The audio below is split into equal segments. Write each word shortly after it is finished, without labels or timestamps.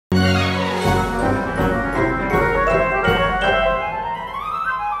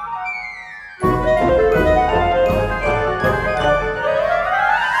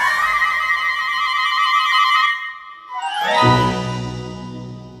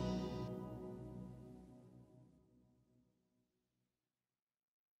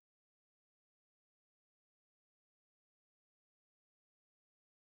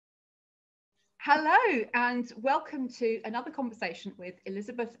Hello and welcome to another conversation with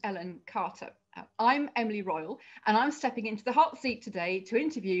Elizabeth Ellen Carter. I'm Emily Royal and I'm stepping into the hot seat today to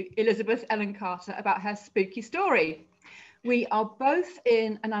interview Elizabeth Ellen Carter about her spooky story. We are both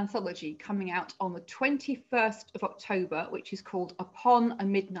in an anthology coming out on the 21st of October, which is called Upon a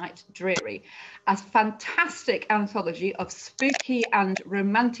Midnight Dreary, a fantastic anthology of spooky and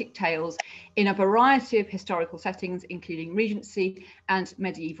romantic tales in a variety of historical settings, including Regency and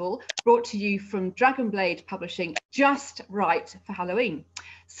medieval, brought to you from Dragonblade Publishing, just right for Halloween.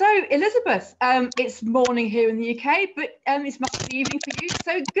 So, Elizabeth, it's morning here in the UK, but it's must be evening for you.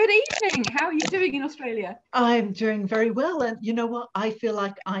 So, good evening. How are you doing in Australia? I'm doing very well, and you know what? I feel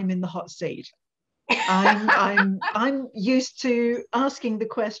like I'm in the hot seat. I'm used to asking the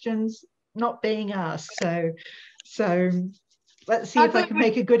questions, not being asked. So let's see if I can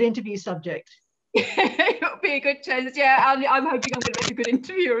make a good interview subject. It'll be a good chance. Yeah, I'm hoping I'm going to make a good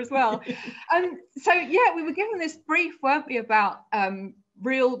interviewer as well. So yeah, we were given this brief, weren't we, about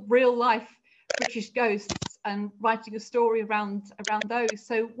real life British ghosts and writing a story around those.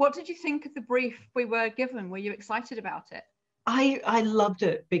 So what did you think of the brief we were given? Were you excited about it? I loved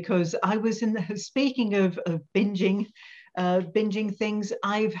it because I was speaking of binging things.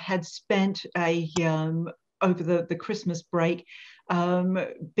 I've had spent over the Christmas break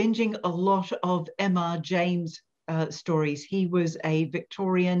binging a lot of M.R. James stories. He was a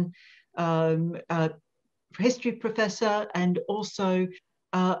Victorian history professor and also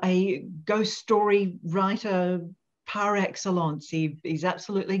a ghost story writer par excellence. He's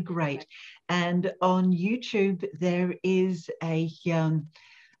absolutely great. And on YouTube, there is a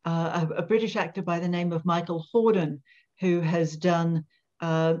British actor by the name of Michael Hordern who has done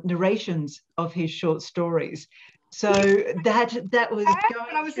narrations of his short stories. So that was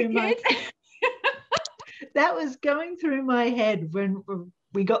going through my that was going through my head when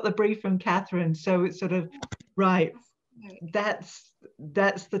we got the brief from Catherine. So it's sort of right. That's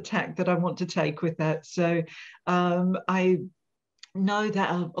the tack that I want to take with that. So I know that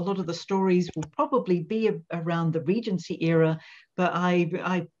a lot of the stories will probably be around the Regency era, but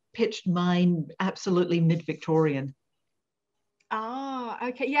I pitched mine absolutely mid-Victorian. Ah,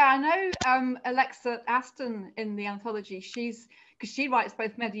 okay. Yeah, I know Alexa Aston in the anthology. Because she writes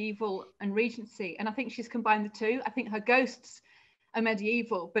both medieval and Regency, and I think she's combined the two. I think her ghosts are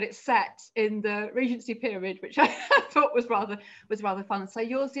medieval, but it's set in the Regency period, which I thought was rather fun. So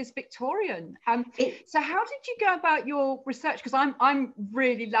yours is Victorian. So how did you go about your research? Because I'm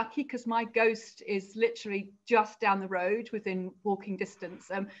really lucky because my ghost is literally just down the road within walking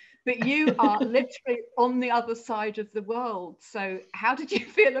distance. But you are literally on the other side of the world. So how did you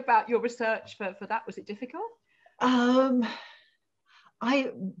feel about your research for that? Was it difficult?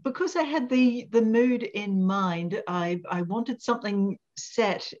 Because I had the mood in mind, I wanted something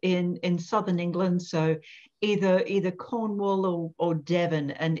set in southern England, so either Cornwall or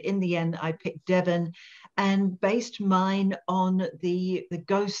Devon, and in the end I picked Devon and based mine on the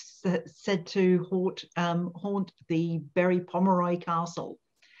ghosts that said to haunt the Bury Pomeroy castle,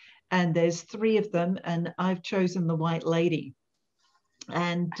 and there's 3 of them, and I've chosen the White Lady.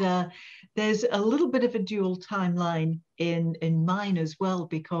 And there's a little bit of a dual timeline in mine as well,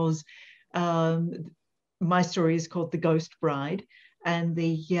 because my story is called The Ghost Bride, and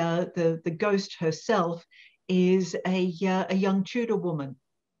the ghost herself is a young Tudor woman.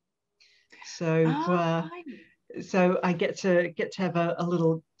 So so I get to have a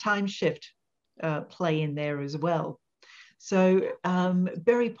little time shift play in there as well. So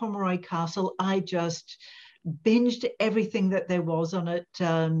Bury Pomeroy Castle, I just binged everything that there was on it,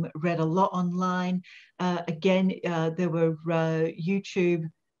 read a lot online. Again, there were YouTube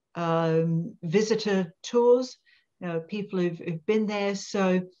visitor tours, people who've been there.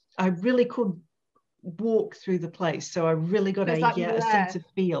 So I really could walk through the place. So I really got a sense of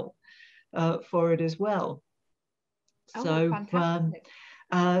feel for it as well. Oh, so fantastic.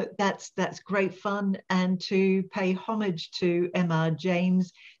 That's great fun. And to pay homage to M.R.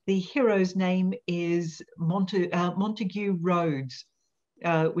 James, the hero's name is Montague Rhodes,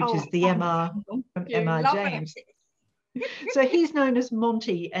 which is the M.R. from M.R. James. So he's known as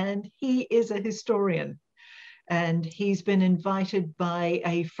Monty, and he is a historian. And he's been invited by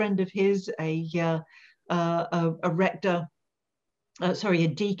a friend of his, a rector, a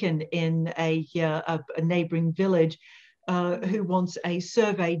deacon in a neighboring village, who wants a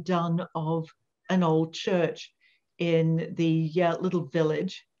survey done of an old church in the little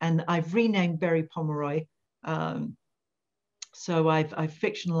village. And I've renamed Bury Pomeroy. So I've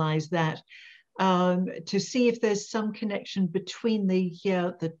fictionalized that to see if there's some connection between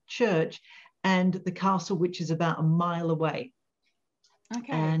the church and the castle, which is about a mile away.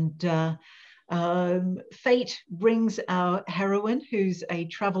 Okay. And Fate brings our heroine, who's a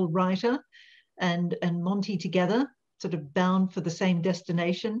travel writer, and Monty together, sort of bound for the same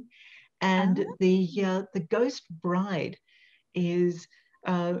destination. And the ghost bride is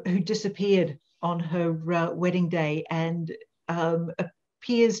who disappeared on her wedding day and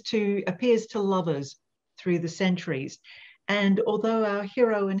appears to lovers through the centuries. And although our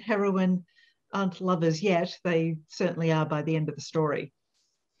hero and heroine aren't lovers yet, they certainly are by the end of the story.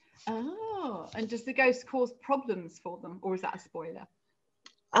 Oh, and does the ghost cause problems for them, or is that a spoiler?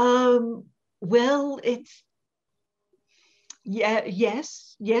 Well, it's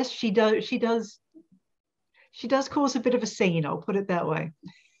yes, she does cause a bit of a scene, I'll put it that way.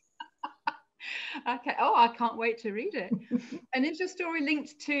 Okay. Oh, I can't wait to read it. And is your story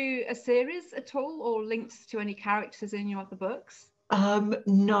linked to a series at all, or linked to any characters in your other books?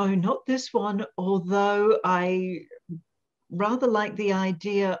 No, not this one, although I rather like the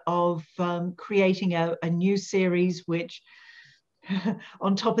idea of creating a new series, which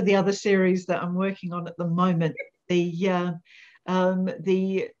on top of the other series that I'm working on at the moment, the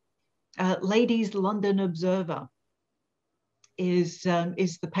Ladies London Observer is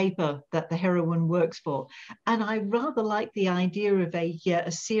the paper that the heroine works for, and I rather like the idea of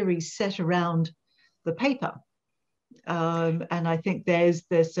a series set around the paper, and I think there's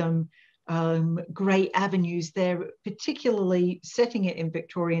some great avenues there, particularly setting it in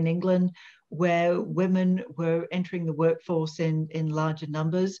Victorian England, where women were entering the workforce in larger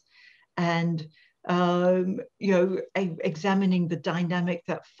numbers, and examining the dynamic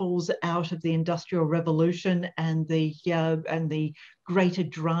that falls out of the Industrial Revolution and the greater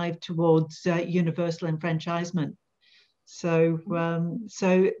drive towards universal enfranchisement. So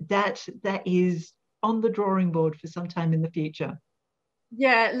that is on the drawing board for some time in the future.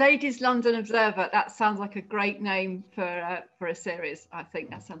 Yeah, Ladies London Observer. That sounds like a great name for a series. I think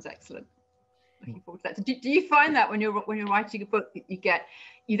that sounds excellent. Looking forward to that. Do you find that when you're writing a book that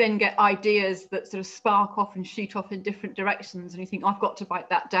you then get ideas that sort of spark off and shoot off in different directions, and you think, I've got to write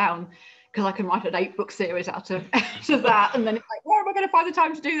that down because I can write an 8-book series out of that, and then it's like, where am I going to find the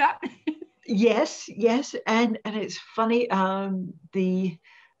time to do that? Yes, and it's funny.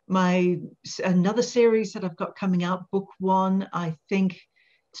 Another series that I've got coming out, book 1, I think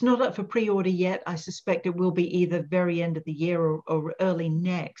it's not up for pre-order yet. I suspect it will be either very end of the year or early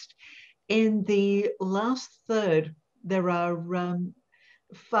next. In the last third, there are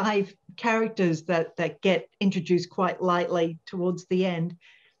 5 characters that get introduced quite lightly towards the end.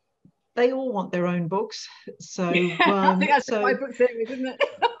 They all want their own books, so I think that's a 5-book series, isn't it?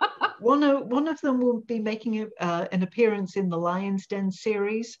 one of them will be making an appearance in the Lion's Den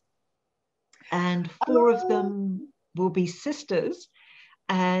series, and 4 of them will be sisters.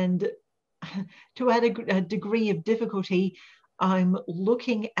 And to add a degree of difficulty, I'm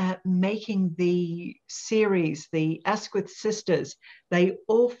looking at making the series, the Asquith sisters. They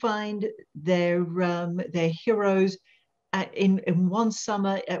all find their heroes in one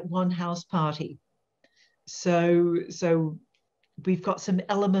summer at one house party. So we've got some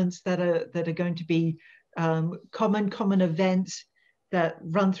elements that are going to be common events that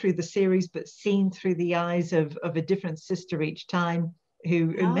run through the series, but seen through the eyes of a different sister each time,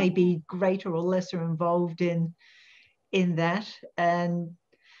 who may be greater or lesser involved in that. And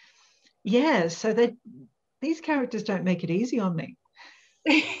yeah, so these characters don't make it easy on me.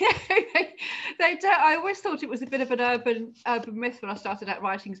 They don't. I always thought it was a bit of an urban myth when I started out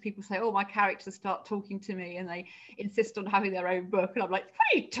writing, because people say, oh, my characters start talking to me and they insist on having their own book, and I'm like,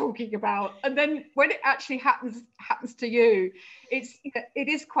 what are you talking about? And then when it actually happens to you, it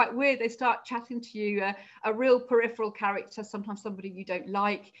is quite weird. They start chatting to you, a real peripheral character, sometimes somebody you don't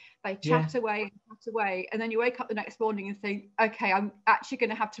like. They chat away, and then you wake up the next morning and think, okay, I'm actually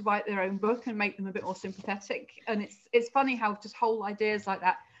going to have to write their own book and make them a bit more sympathetic. And it's funny how just whole ideas like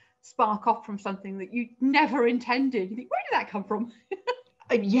that spark off from something that you never intended. You think, where did that come from?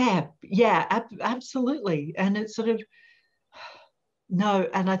 Absolutely. And it's sort of, no,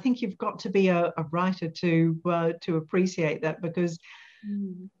 and I think you've got to be a writer to appreciate that, because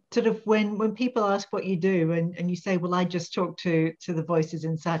sort of when people ask what you do and you say, well, I just talk to the voices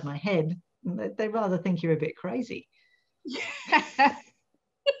inside my head, they rather think you're a bit crazy. Yeah.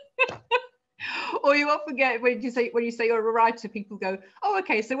 Or you often get, when you say you're a writer, people go, oh,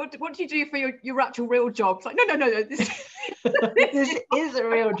 okay, so what do you do for your actual real job? It's like, no, this this is a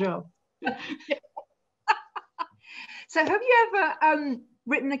real job. So have you ever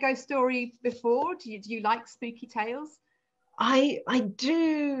written a ghost story before? Do you like spooky tales? I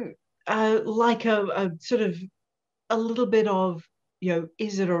do like a sort of a little bit of,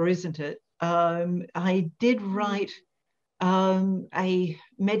 is it or isn't it? I did write a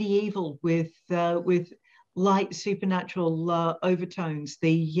medieval with light supernatural overtones.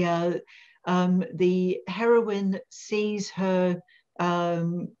 The heroine sees her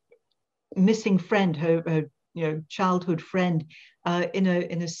missing friend, her childhood friend, in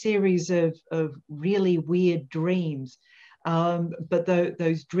a series of really weird dreams. But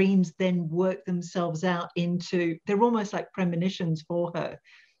those dreams then work themselves out into, they're almost like premonitions for her,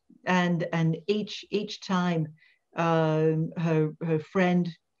 and each time her friend,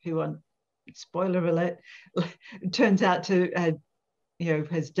 who, on spoiler alert, turns out to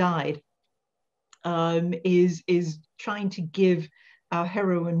has died, is trying to give our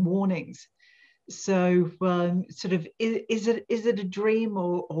heroine warnings. So sort of, is it a dream,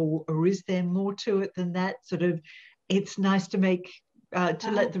 or is there more to it than that? Sort of, it's nice to make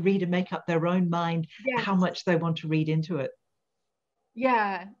let the reader make up their own mind how much they want to read into it.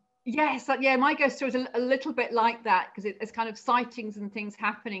 Yeah. Yes. Yeah. My ghost story is a little bit like that, because it's kind of sightings and things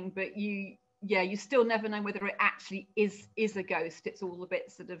happening, but you still never know whether it actually is a ghost. It's all a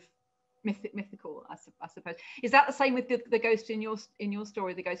bit sort of mythical, I suppose. Is that the same with the ghost in your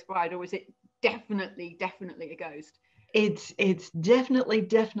story, the Ghost Bride, or is it definitely a ghost? It's definitely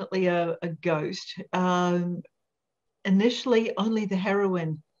a ghost. Initially, only the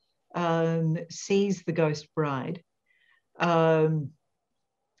heroine sees the Ghost Bride, but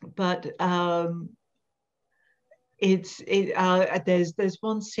there's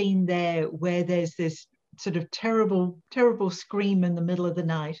one scene there where there's this sort of terrible scream in the middle of the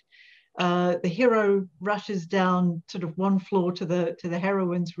night. The hero rushes down sort of one floor to the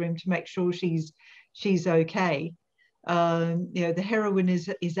heroine's room to make sure she's okay. The heroine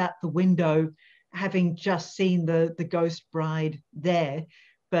is at the window, having just seen the Ghost Bride there,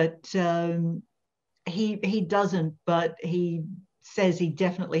 but he doesn't. But he says he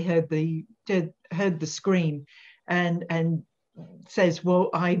definitely heard the scream, and says,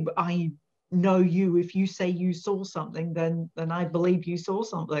 "Well, I know you. If you say you saw something, then I believe you saw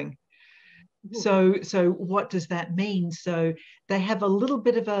something." So what does that mean? So they have a little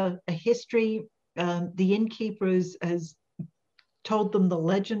bit of a history. The innkeeper has told them the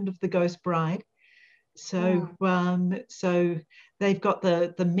legend of the Ghost Bride. So so they've got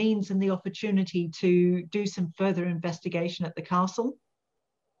the means and the opportunity to do some further investigation at the castle,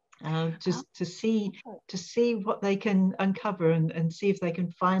 just to see what they can uncover, and see if they can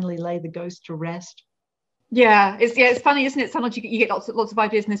finally lay the ghost to rest. It's funny, isn't it? Sometimes you get lots of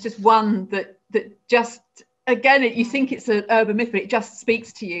ideas, and there's just one that just, again, you think it's an urban myth, but it just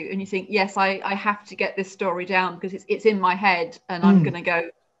speaks to you, and you think, yes, I have to get this story down, because it's in my head, and I'm going to go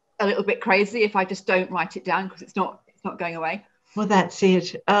a little bit crazy if I just don't write it down, because it's not going away. Well, that's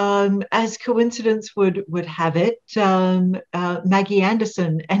it. As coincidence would have it, Maggie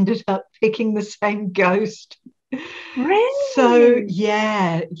Anderson ended up picking the same ghost. Really? So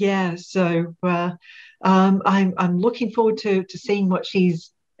yeah. So I'm looking forward to seeing what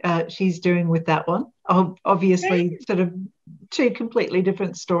she's doing with that one. Obviously, sort of two completely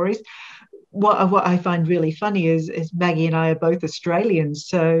different stories. What I find really funny is Maggie and I are both Australians,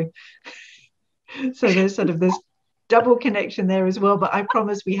 so there's sort of this double connection there as well. But I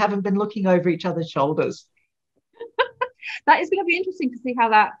promise we haven't been looking over each other's shoulders. That is going to be interesting to see how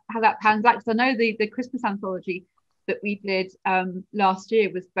that pans out, because I know the Christmas anthology that we did last year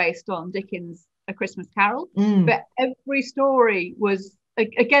was based on Dickens' A Christmas Carol, but every story was,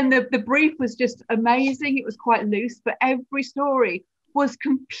 again, the brief was just amazing. It was quite loose, but every story was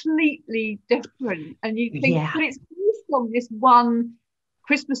completely different, and you think, but it's based on this one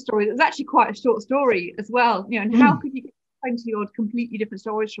Christmas story that was actually quite a short story as well, and how could you get 20 odd completely different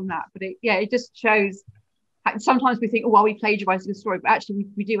stories from that? But it just shows. Sometimes we think, we plagiarized the story, but actually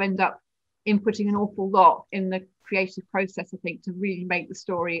we do end up inputting an awful lot in the creative process, I think, to really make the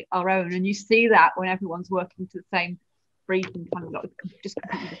story our own. And you see that when everyone's working to the same brief and kind of just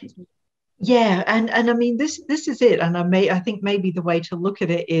completely different stories. Yeah, and I mean, this is it. And I think maybe the way to look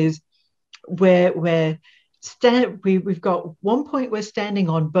at it is we've got one point we're standing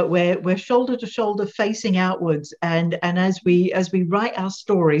on, but we're shoulder to shoulder facing outwards, and as we write our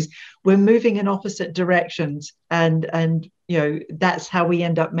stories, we're moving in opposite directions, and that's how we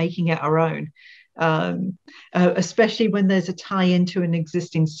end up making it our own, especially when there's a tie into an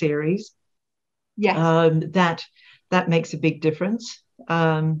existing series. That makes a big difference.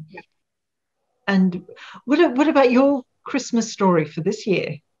 And what about your Christmas story for this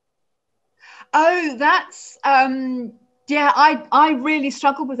year? Oh, that's I really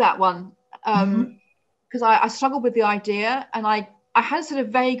struggled with that one, because I struggled with the idea, and I had a sort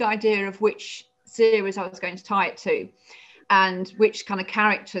of vague idea of which series I was going to tie it to, and which kind of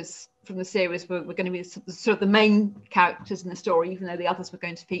characters from the series were going to be sort of the main characters in the story, even though the others were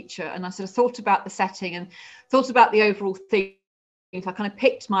going to feature. And I sort of thought about the setting and thought about the overall theme. I kind of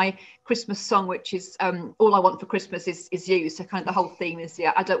picked my Christmas song, which is All I Want for Christmas is You. So kind of the whole theme is,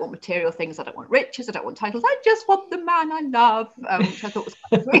 yeah, I don't want material things, I don't want riches, I don't want titles, I just want the man I love, which I thought was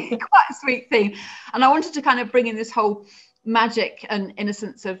quite a sweet theme. And I wanted to kind of bring in this whole magic and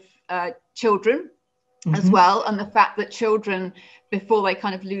innocence of children as well, and the fact that children, before they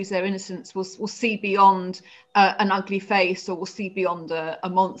kind of lose their innocence, will see beyond an ugly face, or will see beyond a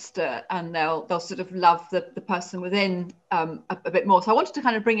monster, and they'll sort of love the person within a bit more. So I wanted to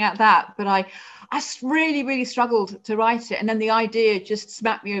kind of bring out that, but I really struggled to write it, and then the idea just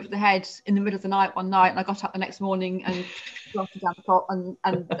smacked me over the head in the middle of the night one night, and I got up the next morning and jotted down the plot, and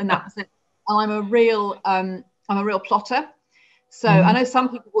that was it. I'm a real plotter, so I know some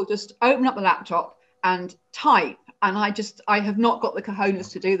people will just open up the laptop and type, and I have not got the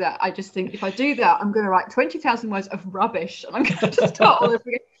cojones to do that. I just think if I do that, I'm going to write 20,000 words of rubbish, and I'm going to just start all over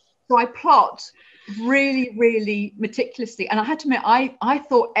again. So I plot really meticulously, and I had to admit, I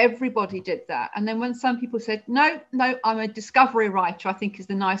thought everybody did that. And then when some people said, no, I'm a discovery writer, I think is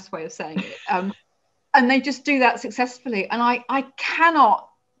the nice way of saying it, and they just do that successfully, and I cannot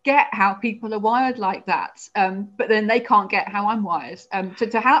get how people are wired like that, but then they can't get how I'm wired. So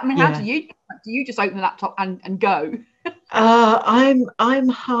how do you just open the laptop and go? I'm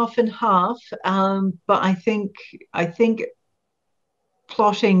half and half, but I think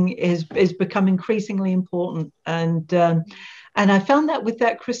plotting is become increasingly important, and I found that with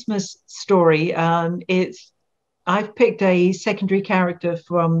that Christmas story, I've picked a secondary character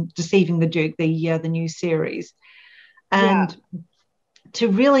from Deceiving the Duke, the new series, and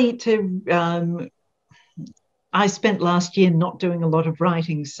I spent last year not doing a lot of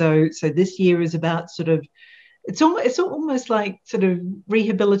writing, so this year is about sort of, it's almost like sort of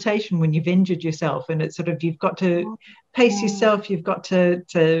rehabilitation when you've injured yourself, and it's sort of, you've got to pace yourself, you've got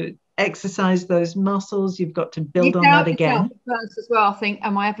to exercise those muscles, you've got to build on that again. As well, I think,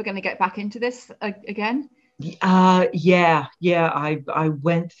 am I ever going to get back into this again? I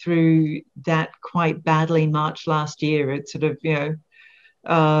went through that quite badly March last year. It's sort of,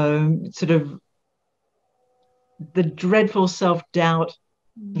 sort of the dreadful self-doubt,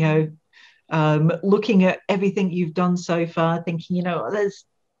 looking at everything you've done so far, thinking, there's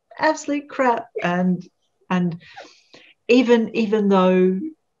absolute crap, and even though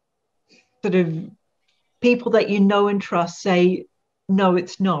sort of people that you know and trust say no,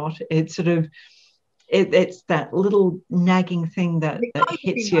 it's not, it's sort of it's that little nagging thing that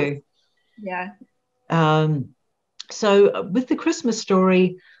hits you. So with the Christmas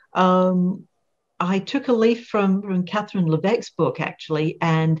story, I took a leaf from Catherine Levesque's book, actually,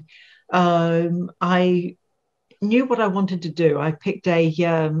 and I knew what I wanted to do. I picked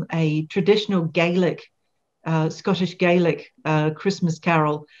a traditional Gaelic, Scottish Gaelic Christmas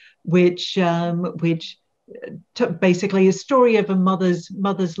carol, which took basically a story of a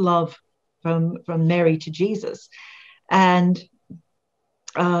mother's love from Mary to Jesus, and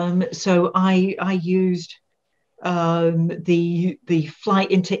so I used the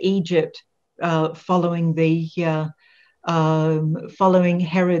flight into Egypt, following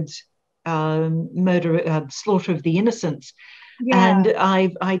Herod's slaughter of the innocents, and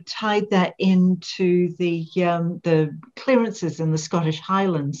I tied that into the clearances in the Scottish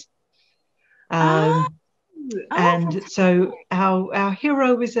Highlands. And so our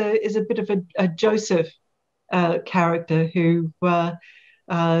hero is a bit of a Joseph character who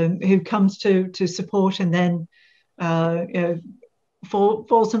comes to support, and then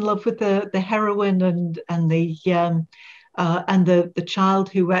falls in love with the heroine and the child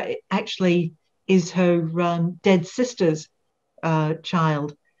who actually is her dead sister's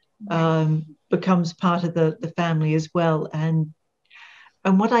child, becomes part of the family as well. And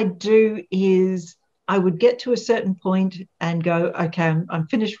what I do is I would get to a certain point and go, okay, I'm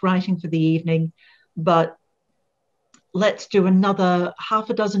finished writing for the evening, but let's do another half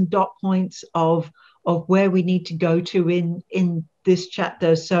a dozen dot points of where we need to go to in this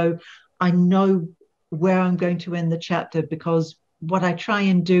chapter, so I know where I'm going to end the chapter, because what I try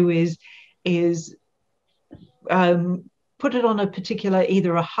and do is put it on a particular,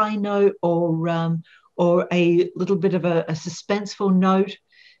 either a high note or a little bit of a suspenseful note,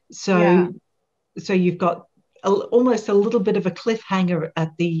 so you've got almost a little bit of a cliffhanger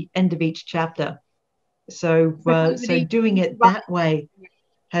at the end of each chapter. So doing it that way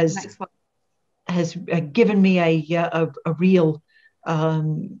has given me a real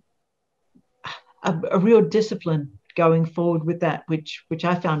discipline going forward with that, which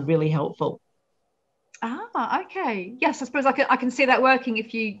I found really helpful. Okay. Yes, I suppose I can see that working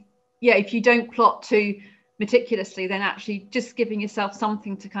if you yeah, if you don't plot too meticulously, then actually just giving yourself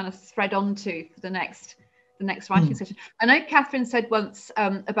something to kind of thread onto for the next writing session. I know Catherine said once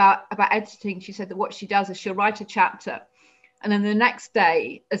about editing. She said that what she does is she'll write a chapter, and then the next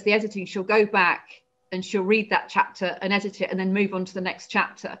day, as the editing, she'll go back and she'll read that chapter and edit it, and then move on to the next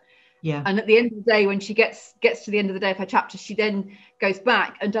chapter. Yeah. And at the end of the day, when she gets to the end of the day of her chapter, she then goes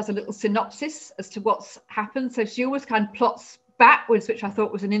back and does a little synopsis as to what's happened. So she always kind of plots backwards, which I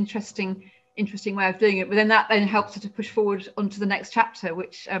thought was an interesting way of doing it. But then that then helps her to push forward onto the next chapter,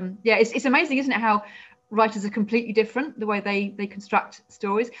 which it's amazing, isn't it, how writers are completely different, the way they construct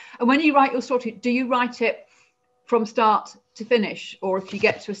stories. And when you write your story, do you write it from start to finish, or if you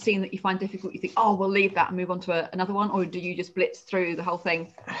get to a scene that you find difficult, you think, oh, we'll leave that and move on to another one, or do you just blitz through the whole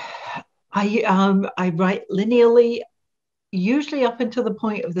thing? I write linearly, usually up until the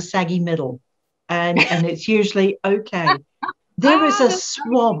point of the saggy middle, and it's usually okay. There is a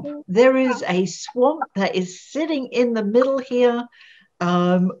swamp. There is a swamp that is sitting in the middle here.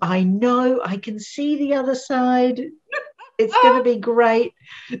 I know I can see the other side. It's going to be great.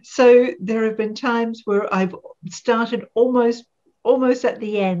 So there have been times where I've started almost at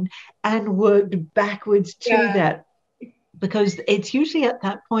the end and worked backwards to that, because it's usually at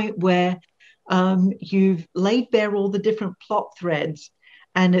that point where you've laid bare all the different plot threads,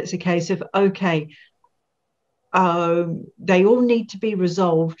 and it's a case of, okay, they all need to be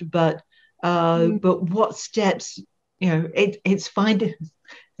resolved, but what steps, it's finding,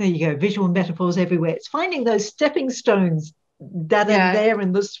 there you go, visual metaphors everywhere. It's finding those stepping stones that are there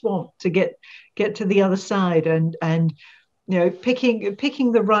in the swamp to get to the other side, and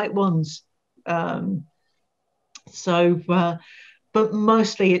picking the right ones. But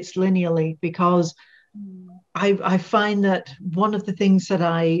mostly it's linearly, because I find that one of the things that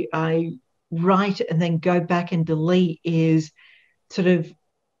I write and then go back and delete is sort of,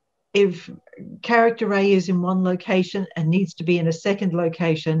 if character A is in one location and needs to be in a second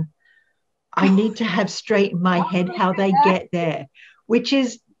location, I need to have straight in my head how they get there, which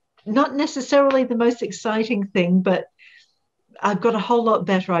is not necessarily the most exciting thing, but I've got a whole lot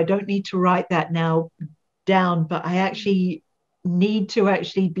better. I don't need to write that now down, but I actually need to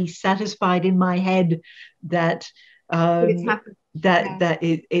actually be satisfied in my head that it's happened.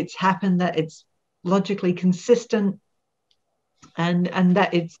 It's happened, that it's logically consistent, and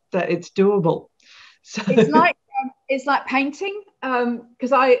that it's doable. So it's like painting,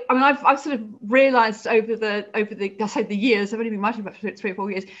 because I've sort of realized over the I say the years, I've only been writing about 3 or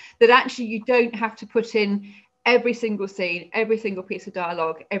 4 years, that actually you don't have to put in every single scene, every single piece of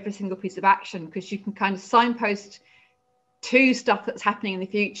dialogue, every single piece of action, because you can kind of signpost to stuff that's happening in the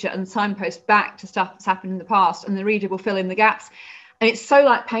future and signpost back to stuff that's happened in the past, and the reader will fill in the gaps. And it's so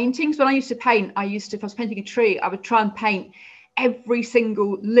like paintings. When I used to paint, if I was painting a tree, I would try and paint every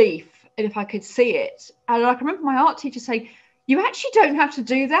single leaf, and if I could see it. And I can remember my art teacher saying, you actually don't have to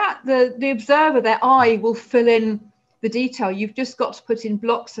do that. The observer, their eye will fill in the detail. You've just got to put in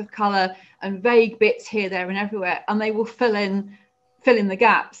blocks of colour and vague bits here, there and everywhere, and they will fill in the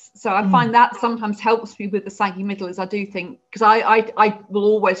gaps. So I find that sometimes helps me with the saggy middle, as I do think, because I will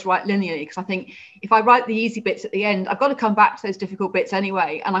always write linearly, because I think if I write the easy bits at the end, I've got to come back to those difficult bits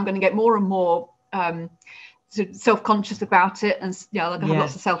anyway, and I'm going to get more and more sort of self-conscious about it, and I have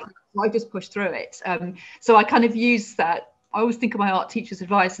lots of self. I just push through it. So I kind of use that. I always think of my art teacher's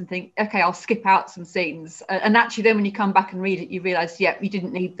advice and think, okay, I'll skip out some scenes, and actually then when you come back and read it, you realise, you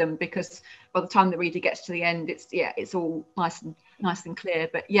didn't need them, because by the time the reader gets to the end, it's all nice and clear.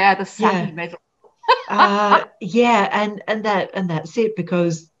 But the saggy middle. and that's it,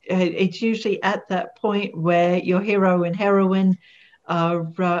 because it's usually at that point where your hero and heroine are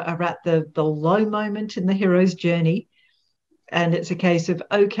at the low moment in the hero's journey, and it's a case of,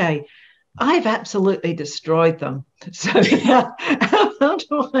 okay, I've absolutely destroyed them, so how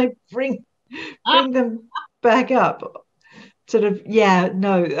do I bring them back up? Sort of,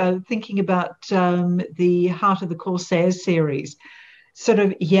 thinking about the Heart of the Corsairs series, sort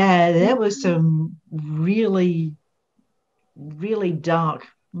of, there was some really, really dark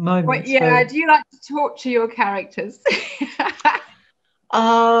moments. Do you like to torture your characters?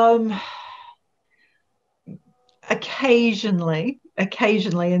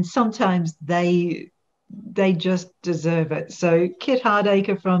 Occasionally, and sometimes they just deserve it. So Kit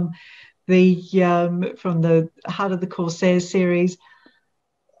Hardacre from the Heart of the Corsairs series,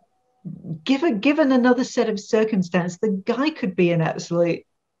 given another set of circumstance, the guy could be an absolute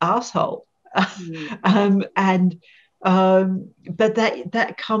asshole. But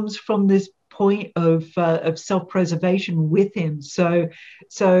that comes from this point of self-preservation with him. So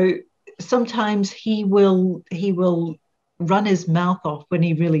sometimes he will run his mouth off when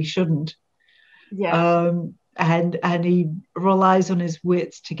he really shouldn't. Yeah. And he relies on his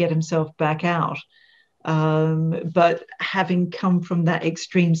wits to get himself back out. But having come from that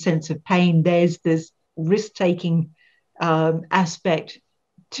extreme sense of pain, there's this risk-taking aspect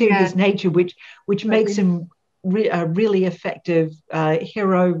to his nature, which makes him a really effective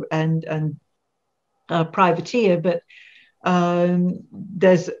hero and privateer. But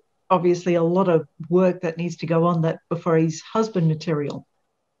there's obviously a lot of work that needs to go on that before he's husband material.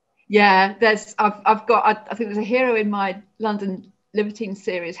 Yeah, I think there's a hero in my London Libertine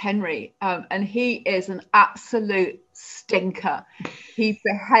series, Henry, and he is an absolute stinker. He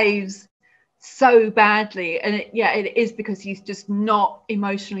behaves so badly, and it is because he's just not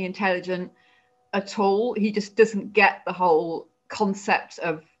emotionally intelligent at all. He just doesn't get the whole concept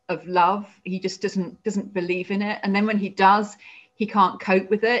of love. He just doesn't believe in it, and then when he does, he can't cope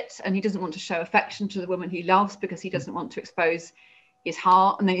with it, and he doesn't want to show affection to the woman he loves because he doesn't want to expose his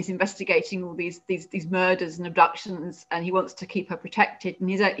heart. And then he's investigating all these murders and abductions, and he wants to keep her protected, and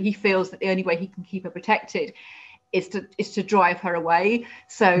he feels that the only way he can keep her protected is to drive her away.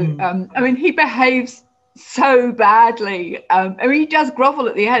 So I mean, he behaves so badly. I mean, he does grovel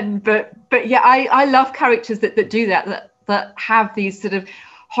at the end, but yeah, I love characters that do that have these sort of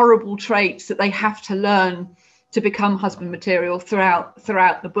horrible traits that they have to learn to become husband material throughout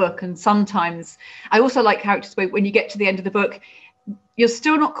the book. And sometimes I also like characters where when you get to the end of the book, you're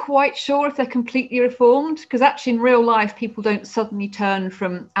still not quite sure if they're completely reformed, because actually in real life people don't suddenly turn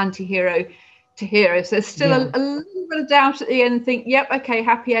from anti-hero to hero. So there's still a little bit of doubt at the end and think, yep, okay,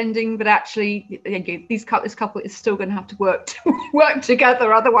 happy ending, but actually this couple is still going to have to work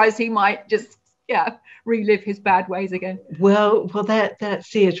together, otherwise he might just relive his bad ways again. Well,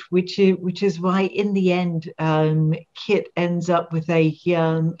 that's it, which is why in the end Kit ends up with a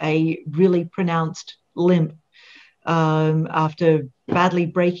really pronounced limp after badly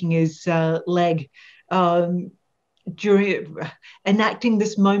breaking his leg, during enacting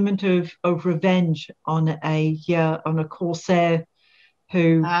this moment of revenge on a Corsair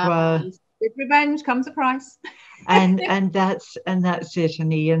who with revenge comes a price. and that's it,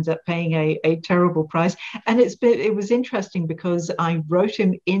 and he ends up paying a terrible price. And it was interesting because I wrote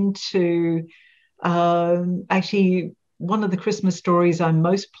him into actually one of the Christmas stories I'm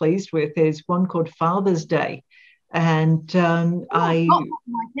most pleased with is one called Father's Day. And I got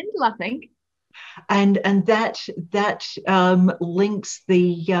my Kindle, I think. And that links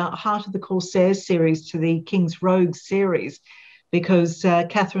the Heart of the Corsairs series to the King's Rogues series, because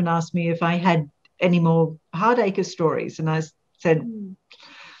Catherine asked me if I had any more Hardacre stories, and I said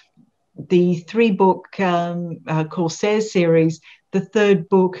the 3-book Corsairs series. The 3rd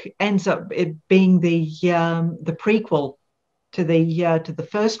book ends up it being the prequel to the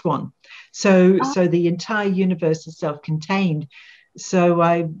first one. So the entire universe is self-contained. So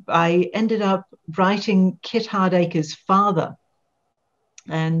I ended up writing Kit Hardacre's father,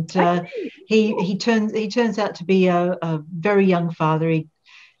 and he turns out to be a very young father.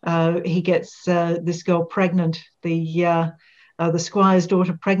 He gets this girl pregnant, the squire's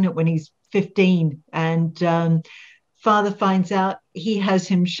daughter pregnant when he's 15, and father finds out, he has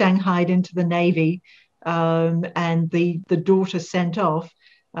him shanghaied into the Navy, and the daughter sent off.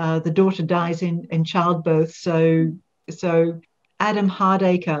 The daughter dies in childbirth. So Adam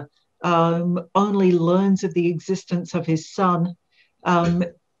Hardacre only learns of the existence of his son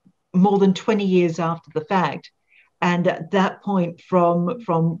more than 20 years after the fact. And at that point,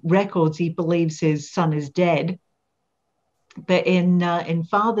 from records, he believes his son is dead. But in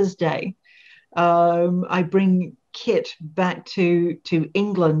Father's Day, I bring Kit back to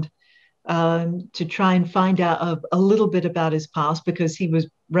England to try and find out a little bit about his past, because he was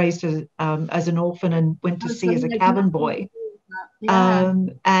raised as an orphan and went to sea as a cabin boy.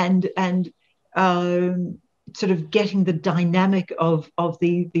 And sort of getting the dynamic of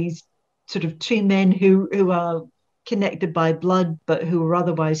these sort of two men who are connected by blood but who are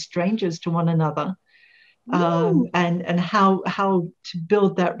otherwise strangers to one another, and how to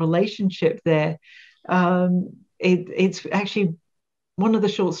build that relationship there. It's actually one of the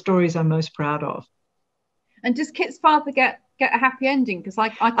short stories I'm most proud of. And does Kit's father get a happy ending? Because I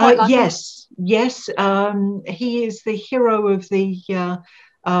quite like yes. He is the hero of the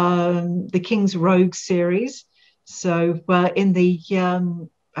King's Rogues series. So in the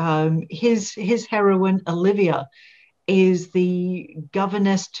his heroine Olivia is the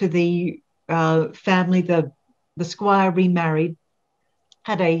governess to the family. The squire remarried,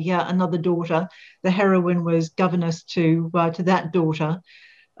 had another daughter. The heroine was governess to that daughter.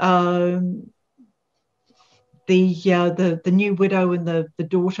 The new widow and the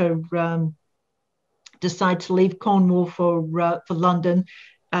daughter decide to leave Cornwall for London.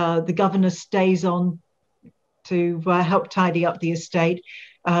 The governor stays on to help tidy up the estate.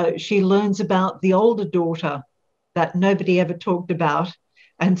 She learns about the older daughter that nobody ever talked about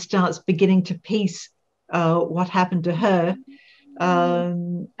and starts beginning to piece what happened to her.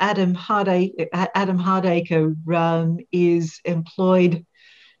 Adam Hardacre is employed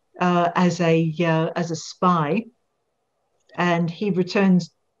as a spy, and he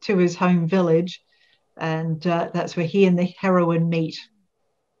returns to his home village, and that's where he and the heroine meet.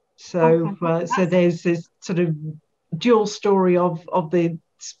 So so there's this sort of dual story of the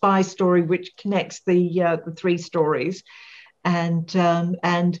spy story, which connects the three stories, and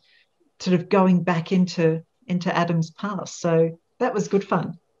sort of going back into Adam's past. So that was good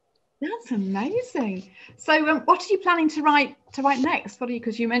fun. That's amazing. So what are you planning to write next? What are you,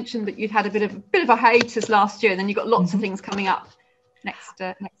 because you mentioned that you'd had a bit of a hiatus last year, and then you've got lots of things coming up next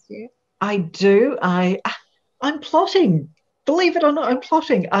year. I do. I'm plotting. Believe it or not, I'm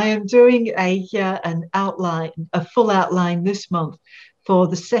plotting. I am doing a full outline this month for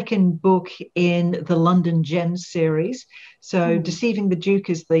the second book in the London Gems series. So Deceiving the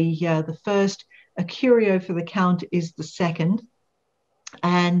Duke is the first. A Curio for the Count is the second.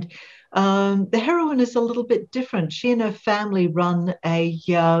 And the heroine is a little bit different. She and her family run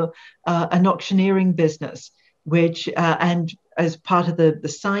an auctioneering business, which and as part of the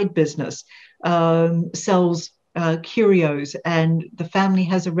side business sells curios, and the family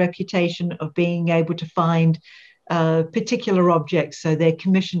has a reputation of being able to find particular objects. So they're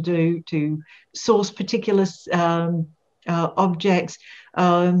commissioned to source particular objects.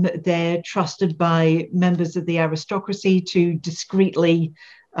 They're trusted by members of the aristocracy to discreetly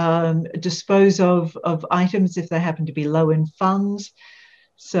dispose of items if they happen to be low in funds.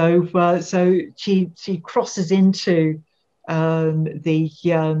 So she crosses into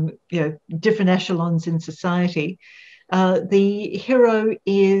the different echelons in society. The hero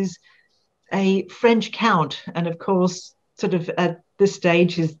is a French count, and of course, sort of at this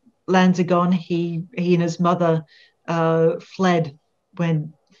stage, his lands are gone. He and his mother fled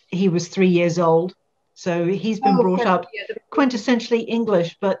when he was 3 years old. So he's been brought up quintessentially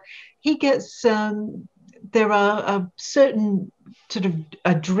English, but he gets there are a certain sort of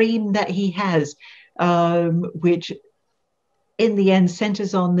a dream that he has, which in the end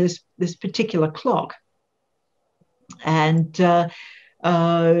centers on this particular clock. And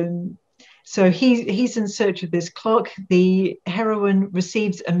so he's in search of this clock. The heroine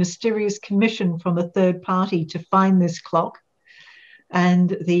receives a mysterious commission from a third party to find this clock.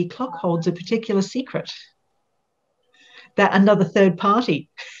 And the clock holds a particular secret that another third party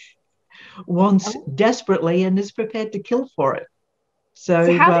wants desperately and is prepared to kill for it. So how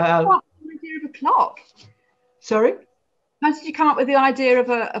did you come up with the idea of a clock? Sorry? How did you come up with the idea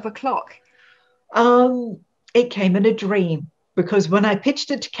of a clock? It came in a dream, because when I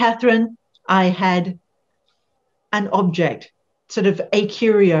pitched it to Catherine, I had an object, sort of a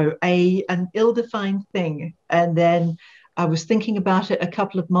curio, an ill-defined thing. And then I was thinking about it a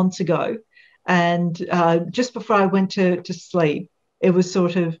couple of months ago. And just before I went to sleep, it was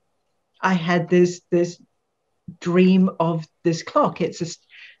sort of, I had this dream of this clock. It's a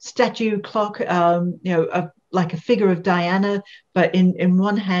statue clock, like a figure of Diana, but in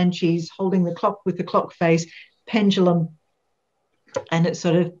one hand, she's holding the clock with the clock face, pendulum. And it's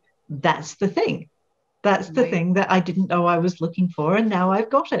sort of, that's the thing. That's the thing that I didn't know I was looking for, and now I've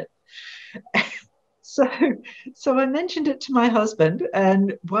got it. So I mentioned it to my husband,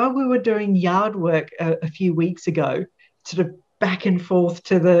 and while we were doing yard work a few weeks ago, sort of back and forth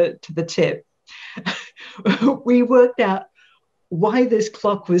to the tip, we worked out why this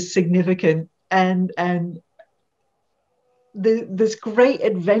clock was significant, and this great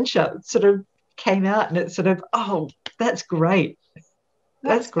adventure sort of came out, and it's sort of, oh, that's great.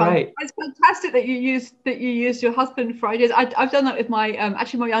 That's great. Fun. It's fantastic that you used your husband for ideas. I've done that with my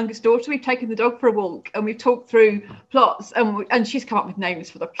youngest daughter. We've taken the dog for a walk, and we've talked through plots, and she's come up with names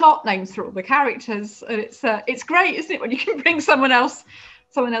for the plot, names for all the characters, and it's great, isn't it, when you can bring someone else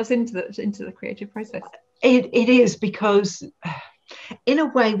into the creative process. It is, because in a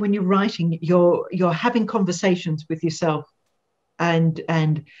way, when you're writing, you're having conversations with yourself, and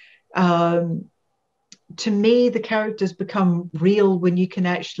to me, the characters become real when you can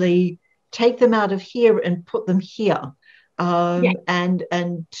actually take them out of here and put them here. And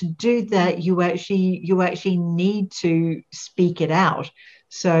to do that, you actually need to speak it out.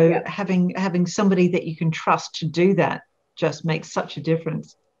 So having somebody that you can trust to do that just makes such a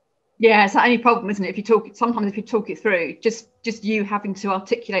difference. Yeah, it's the only problem, isn't it? If you talk it through, just you having to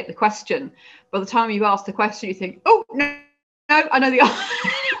articulate the question. By the time you ask the question, you think, oh no, I know the answer.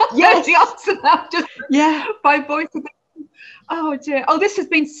 Yes. The answer now, just yeah, by voice of it. Oh dear. Oh, this has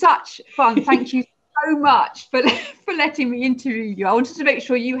been such fun. Thank you so much for letting me interview you. I wanted to make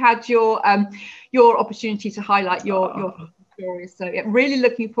sure you had your opportunity to highlight your stories. So yeah, really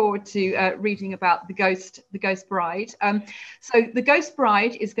looking forward to reading about the Ghost Bride. So the Ghost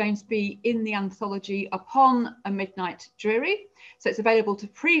Bride is going to be in the anthology Upon a Midnight Dreary. So it's available to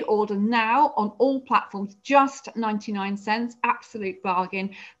pre-order now on all platforms, just 99 cents, absolute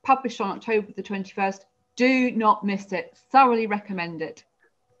bargain, published on October the 21st. Do not miss it. Thoroughly recommend it.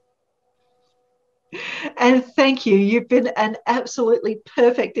 And thank you. You've been an absolutely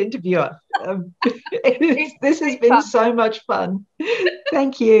perfect interviewer. This has been fun. So much fun.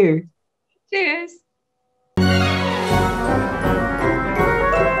 Thank you. Cheers.